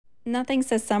Nothing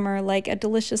says summer like a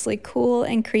deliciously cool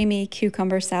and creamy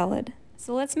cucumber salad.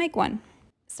 So let's make one.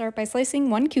 Start by slicing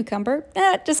one cucumber.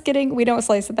 Just kidding, we don't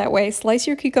slice it that way. Slice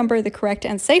your cucumber the correct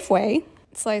and safe way.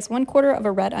 Slice 1/4 of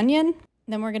a red onion.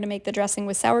 Then we're going to make the dressing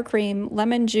with sour cream,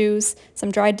 lemon juice,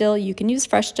 some dried dill, you can use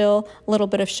fresh dill, a little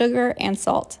bit of sugar, and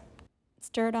salt.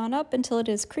 Stir it on up until it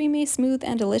is creamy, smooth,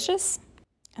 and delicious.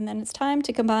 And then it's time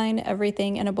to combine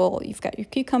everything in a bowl. You've got your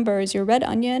cucumbers, your red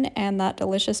onion, and that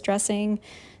delicious dressing.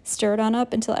 Stir it on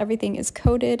up until everything is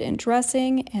coated in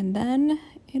dressing, and then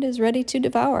it is ready to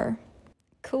devour.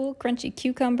 Cool, crunchy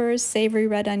cucumbers, savory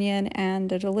red onion,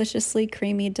 and a deliciously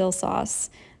creamy dill sauce.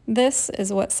 This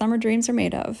is what summer dreams are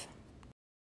made of.